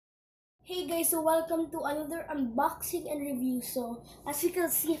Hey guys, so welcome to another unboxing and review. So as you can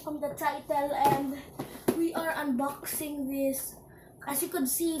see from the title, and we are unboxing this. As you could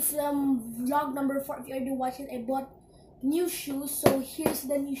see from vlog number 4, if you already watched it, I bought new shoes. So here's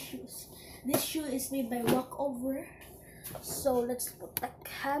the new shoes. This shoe is made by Walkover. So let's put the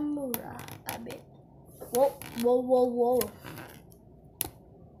camera a bit. Whoa, whoa, whoa, whoa.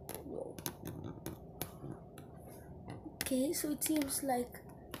 Whoa. Okay, so it seems like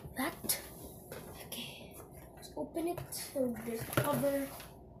that. Okay, let's open it. So there's the cover,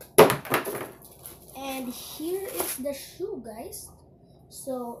 and here is the shoe, guys.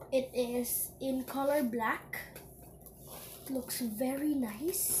 So it is in color black. It looks very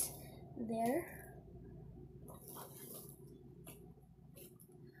nice there.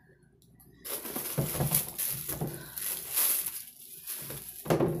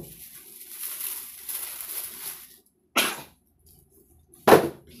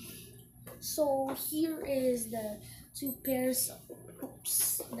 So here is the two pairs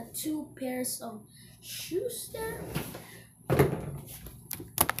of shoes there.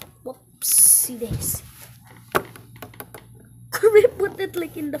 Whoopsie days. We put it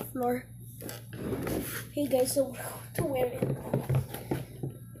like in the floor. Hey guys, so we're going to wear it.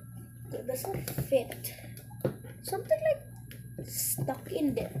 It doesn't fit. Something like stuck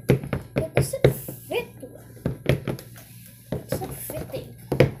in there. It doesn't fit. It's not fitting.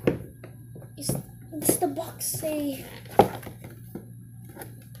 Does the box say?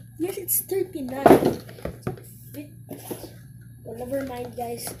 Yes, it's 39. It's not fit. Well, never mind,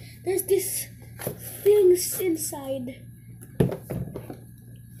 guys. There's this things inside.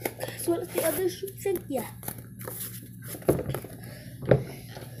 As well as the other shoe thing. Yeah.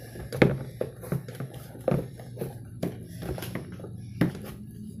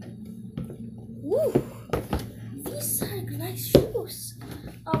 Woo! These are nice shoes.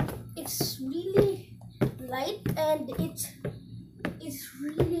 It's really light and it's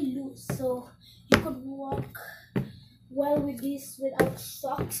really loose, so you could walk well with this without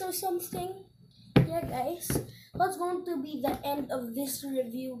socks or something. Yeah, guys, that's going to be the end of this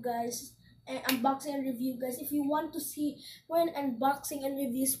review, guys, and unboxing and review, guys. If you want to see more unboxing and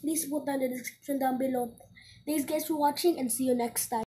reviews, please put down the description down below. Thanks, guys, for watching, and see you next time.